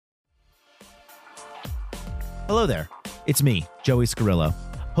Hello there. It's me, Joey Scarillo,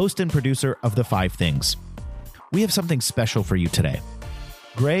 host and producer of The Five Things. We have something special for you today.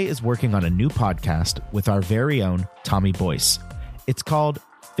 Gray is working on a new podcast with our very own Tommy Boyce. It's called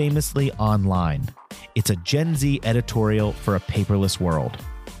Famously Online. It's a Gen Z editorial for a paperless world.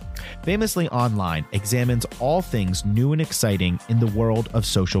 Famously Online examines all things new and exciting in the world of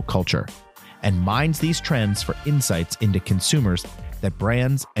social culture and mines these trends for insights into consumers that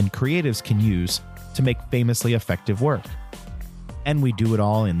brands and creatives can use to make famously effective work. And we do it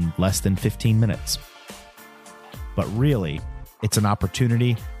all in less than 15 minutes. But really, it's an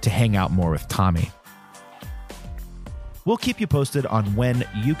opportunity to hang out more with Tommy. We'll keep you posted on when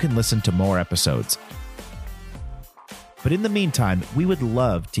you can listen to more episodes. But in the meantime, we would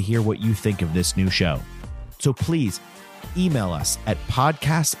love to hear what you think of this new show. So please email us at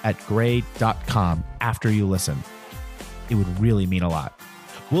podcast@gray.com after you listen. It would really mean a lot.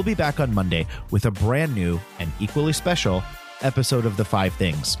 We'll be back on Monday with a brand new and equally special episode of The Five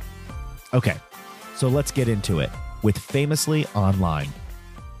Things. Okay, so let's get into it with Famously Online.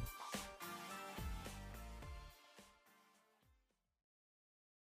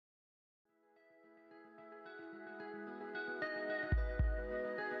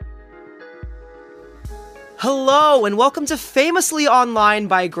 Hello, and welcome to Famously Online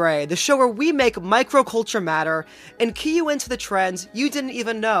by Gray, the show where we make microculture matter and key you into the trends you didn't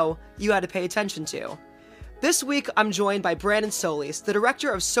even know you had to pay attention to. This week, I'm joined by Brandon Solis, the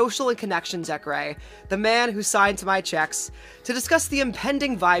Director of Social and Connections at Gray, the man who signed my checks, to discuss the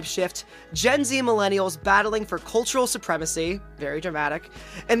impending vibe shift, Gen Z millennials battling for cultural supremacy, very dramatic,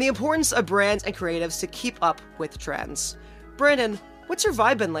 and the importance of brands and creatives to keep up with trends. Brandon, what's your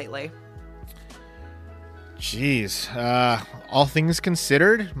vibe been lately? Jeez, all things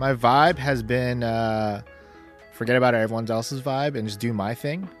considered, my vibe has been forget about everyone else's vibe and just do my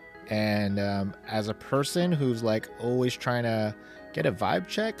thing. And as a person who's like always trying to get a vibe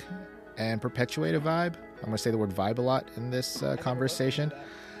check and perpetuate a vibe, I'm going to say the word vibe a lot in this conversation,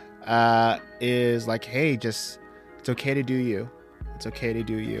 is like, hey, just it's okay to do you. It's okay to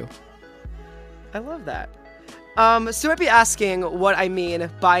do you. I love that. So you might be asking what I mean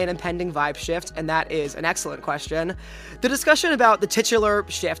by an impending vibe shift, and that is an excellent question. The discussion about the titular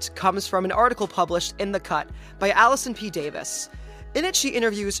shift comes from an article published in The Cut by Allison P. Davis. In it, she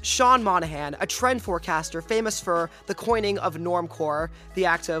interviews Sean Monahan, a trend forecaster famous for the coining of normcore, the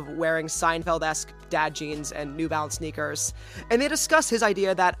act of wearing Seinfeld-esque dad jeans and New Balance sneakers. And they discuss his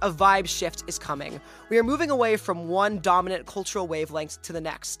idea that a vibe shift is coming. We are moving away from one dominant cultural wavelength to the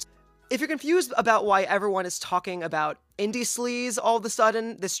next. If you're confused about why everyone is talking about indie sleaze all of a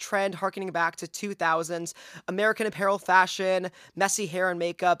sudden, this trend harkening back to 2000s, American Apparel fashion, messy hair and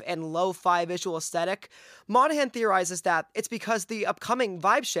makeup, and lo-fi visual aesthetic, Monahan theorizes that it's because the upcoming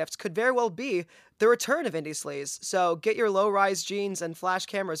vibe shift could very well be the return of indie sleaze, so get your low-rise jeans and flash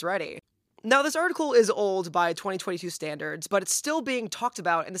cameras ready. Now, this article is old by 2022 standards, but it's still being talked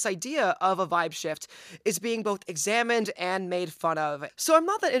about, and this idea of a vibe shift is being both examined and made fun of. So I'm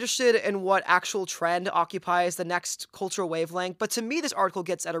not that interested in what actual trend occupies the next cultural wavelength, but to me, this article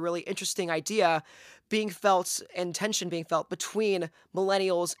gets at a really interesting idea being felt and tension being felt between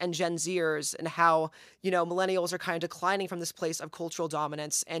millennials and Gen Zers, and how, millennials are kind of declining from this place of cultural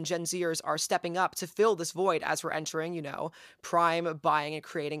dominance, and Gen Zers are stepping up to fill this void as we're entering, prime buying and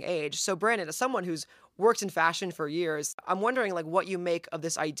creating age. So Brandon, as someone who's worked in fashion for years, I'm wondering what you make of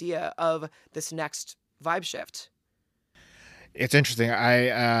this idea of this next vibe shift. It's interesting.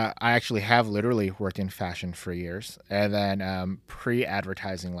 I actually have literally worked in fashion for years, and then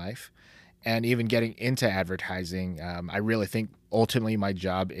pre-advertising life. And even getting into advertising, I really think ultimately my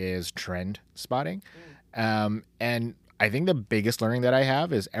job is trend spotting. And I think the biggest learning that I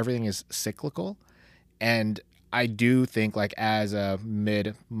have is everything is cyclical. And I do think as a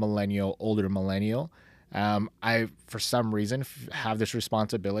mid-millennial, older millennial, I, for some reason, have this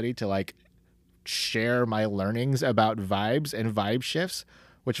responsibility to share my learnings about vibes and vibe shifts,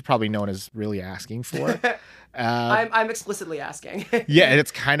 which probably no one is really asking for. I'm explicitly asking. Yeah, and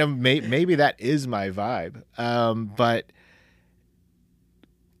it's kind of maybe that is my vibe. But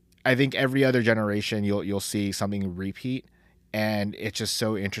I think every other generation you'll see something repeat, and it's just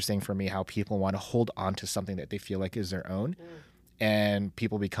so interesting for me how people want to hold on to something that they feel like is their own. And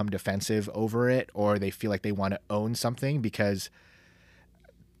people become defensive over it, or they feel like they want to own something because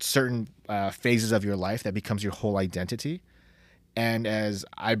certain phases of your life that becomes your whole identity. And as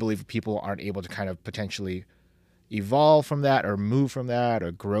I believe people aren't able to kind of potentially evolve from that or move from that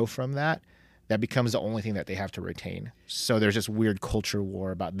or grow from that, that becomes the only thing that they have to retain. So there's this weird culture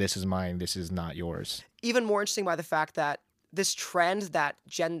war about this is mine, this is not yours. Even more interesting by the fact that this trend that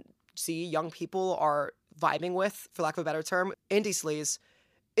Gen Z young people are vibing with, for lack of a better term, indie sleaze,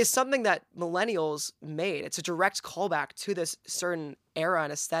 is something that millennials made. It's a direct callback to this certain era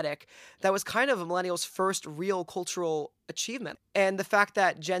and aesthetic that was kind of millennials' first real cultural achievement. And the fact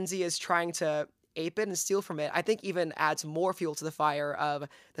that Gen Z is trying to ape it and steal from it, I think even adds more fuel to the fire of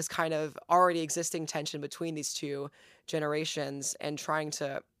this kind of already existing tension between these two generations and trying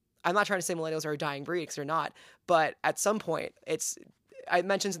to, I'm not trying to say millennials are a dying breed because they're not, but at some point, I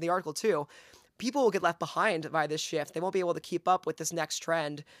mentioned in the article too, people will get left behind by this shift. They won't be able to keep up with this next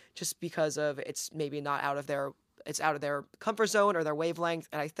trend just because of it's maybe not out of their comfort zone or their wavelength.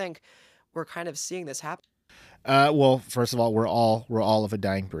 And I think we're kind of seeing this happen. Well, first of all, we're all of a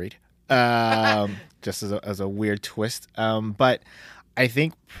dying breed. Just as a weird twist. But I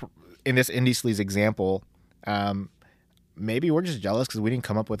think in this indie sleaze example, maybe we're just jealous because we didn't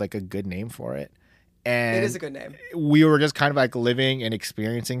come up with like a good name for it. And it is a good name. We were just kind of like living and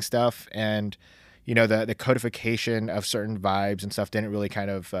experiencing stuff, and the codification of certain vibes and stuff didn't really kind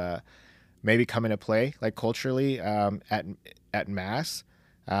of maybe come into play like culturally at mass.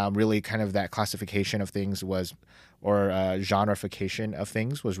 Really, kind of that classification of things or genreification of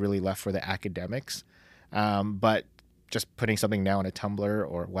things was really left for the academics. But just putting something now on a Tumblr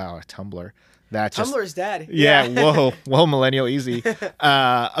or a Tumblr. Tumblr's dead. Yeah, whoa, millennial easy.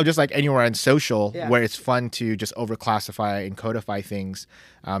 Just like anywhere on social where it's fun to just overclassify and codify things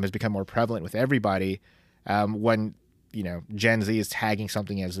has become more prevalent with everybody. When Gen Z is tagging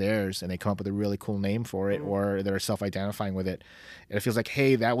something as theirs and they come up with a really cool name for it, or they're self-identifying with it, and it feels like,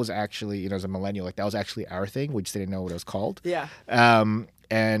 hey, that was actually, as a millennial, like that was actually our thing. We just didn't know what it was called. Yeah.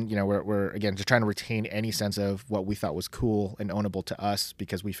 And we're again just trying to retain any sense of what we thought was cool and ownable to us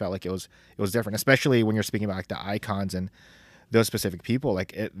because we felt like it was different, especially when you're speaking about like the icons and those specific people.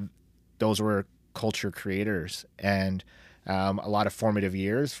 Those were culture creators, and a lot of formative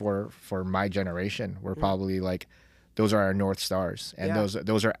years for my generation were probably like those are our North Stars, and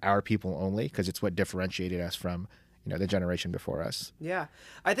those are our people only because it's what differentiated us from the generation before us. Yeah.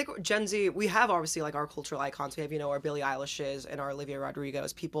 I think Gen Z, we have obviously like our cultural icons. We have, our Billie Eilishes and our Olivia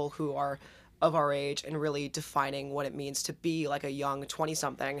Rodrigos, people who are of our age and really defining what it means to be like a young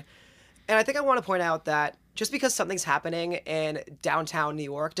 20-something. And I think I want to point out that just because something's happening in downtown New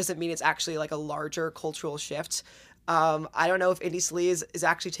York doesn't mean it's actually like a larger cultural shift. I don't know if indie sleaze is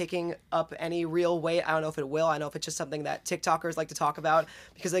actually taking up any real weight. I don't know if it will. I don't know if it's just something that TikTokers like to talk about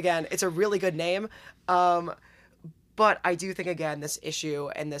because, again, it's a really good name. But I do think, again, this issue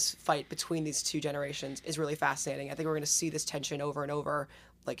and this fight between these two generations is really fascinating. I think we're going to see this tension over and over,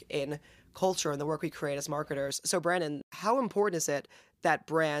 like in culture and the work we create as marketers. So, Brandon, how important is it that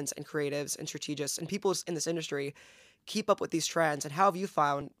brands and creatives and strategists and people in this industry keep up with these trends? And how have you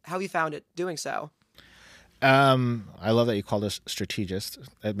found it doing so? I love that you called us strategist.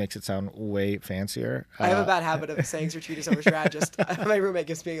 It makes it sound way fancier. I have a bad habit of saying strategist over strategist. My roommate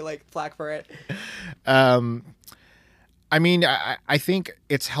gives me like flack for it. I mean, I think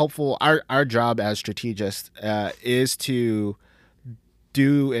it's helpful. Our job as strategists is to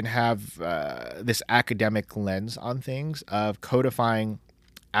do and have this academic lens on things of codifying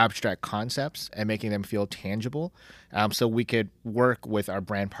abstract concepts and making them feel tangible, so we could work with our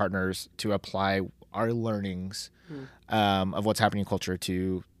brand partners to apply our learnings of what's happening in culture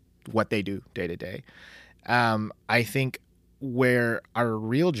to what they do day to day. I think where our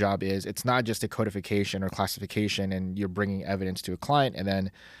real job is, it's not just a codification or classification and you're bringing evidence to a client and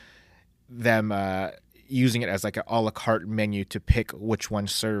then them using it as like an a la carte menu to pick which one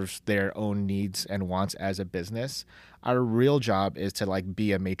serves their own needs and wants as a business. Our real job is to like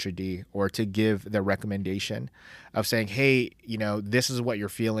be a maitre d' or to give the recommendation of saying, hey, this is what you're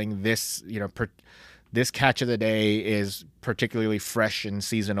feeling. This, this catch of the day is particularly fresh and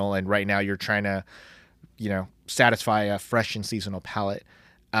seasonal. And right now you're trying to, satisfy a fresh and seasonal palate.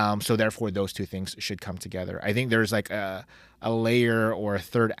 So therefore those two things should come together. I think there's like a layer or a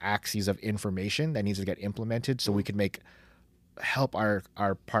third axis of information that needs to get implemented so we can help our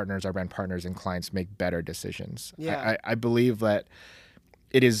partners, our brand partners and clients make better decisions. Yeah. I believe that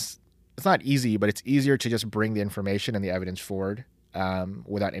it's not easy, but it's easier to just bring the information and the evidence forward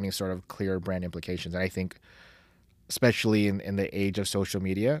without any sort of clear brand implications. And I think especially in the age of social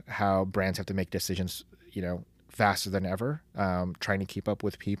media, how brands have to make decisions, faster than ever, trying to keep up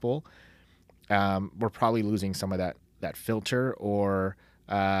with people. We're probably losing some of that filter or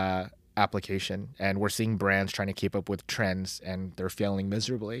application, and we're seeing brands trying to keep up with trends and they're failing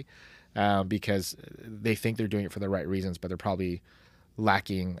miserably because they think they're doing it for the right reasons, but they're probably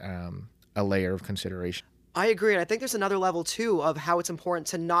lacking a layer of consideration. I agree. And I think there's another level too of how it's important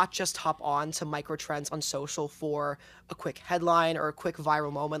to not just hop on to micro trends on social for a quick headline or a quick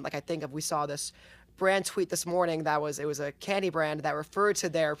viral moment. Like I think we saw this brand tweet this morning it was a candy brand that referred to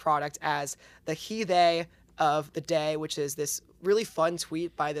their product as the he, they of the day, which is this really fun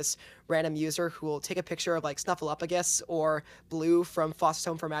tweet by this random user who will take a picture of like Snuffleupagus or Blue from Foster's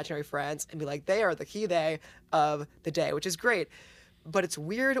Home for Imaginary Friends and be like, they are the he, they of the day, which is great. But it's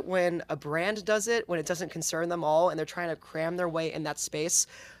weird when a brand does it, when it doesn't concern them all and they're trying to cram their way in that space.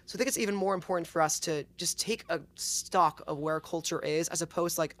 So I think it's even more important for us to just take a stock of where culture is, as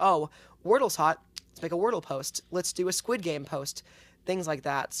opposed to like, oh, Wordle's hot, let's make a Wordle post. Let's do a Squid Game post. Things like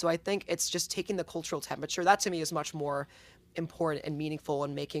that. So I think it's just taking the cultural temperature. That to me is much more important and meaningful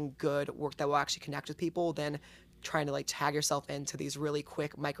in making good work that will actually connect with people than trying to like tag yourself into these really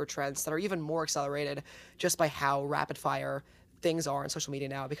quick micro trends that are even more accelerated just by how rapid fire things are on social media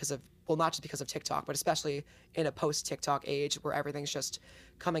now because of, well, not just because of TikTok, but especially in a post-TikTok age where everything's just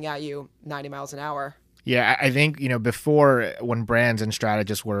coming at you 90 miles an hour. Yeah, I think, before, when brands and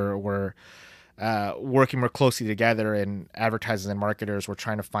strategists were working more closely together and advertisers and marketers were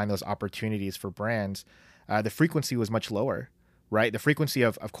trying to find those opportunities for brands, the frequency was much lower, right? The frequency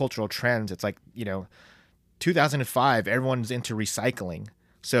of cultural trends, it's like, 2005, everyone's into recycling.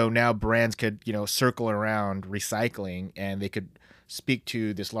 So now brands could, circle around recycling and they could speak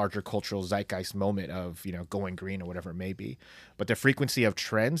to this larger cultural zeitgeist moment of, going green or whatever it may be. But the frequency of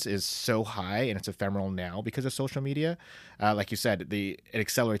trends is so high and it's ephemeral now because of social media. Like you said, it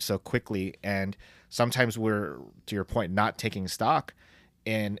accelerates so quickly. And sometimes we're, to your point, not taking stock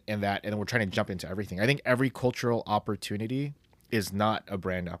in that, and we're trying to jump into everything. I think every cultural opportunity is not a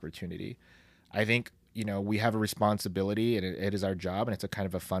brand opportunity. I think, we have a responsibility, and it is our job, and it's a kind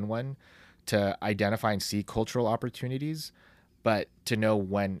of a fun one, to identify and see cultural opportunities, but to know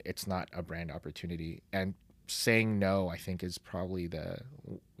when it's not a brand opportunity. And saying no, I think, is probably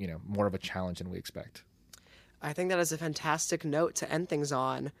more of a challenge than we expect. I think that is a fantastic note to end things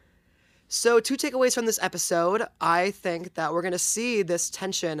on. So 2 takeaways from this episode. I think that we're going to see this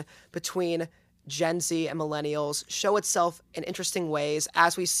tension between Gen Z and millennials show itself in interesting ways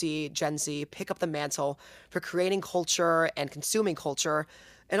as we see Gen Z pick up the mantle for creating culture and consuming culture.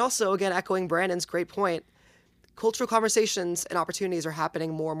 And also, again, echoing Brandon's great point, cultural conversations and opportunities are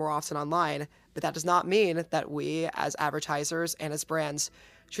happening more and more often online, but that does not mean that we as advertisers and as brands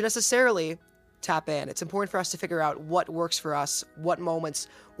should necessarily tap in. It's important for us to figure out what works for us, what moments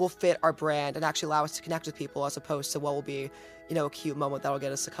will fit our brand and actually allow us to connect with people, as opposed to what will be, a cute moment that'll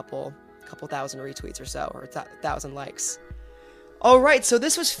get us a couple thousand retweets or so, or 1,000 likes. All right, so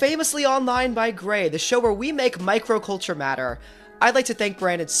this was Famously Online by Gray, the show where we make microculture matter. I'd like to thank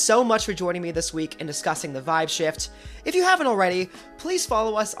Brandon so much for joining me this week in discussing the vibe shift. If you haven't already, please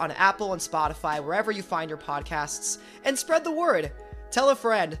follow us on Apple and Spotify, wherever you find your podcasts, and spread the word. Tell a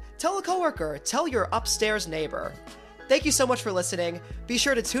friend, tell a coworker, tell your upstairs neighbor. Thank you so much for listening. Be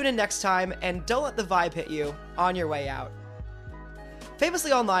sure to tune in next time, and don't let the vibe hit you on your way out.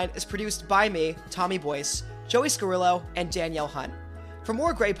 Famously Online is produced by me, Tommy Boyce, Joey Scarillo, and Danielle Hunt. For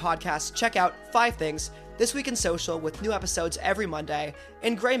more great podcasts, check out 5 Things, This Week in Social, with new episodes every Monday,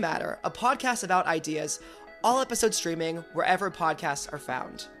 and Gray Matter, a podcast about ideas, all episodes streaming wherever podcasts are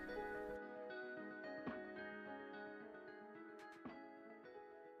found.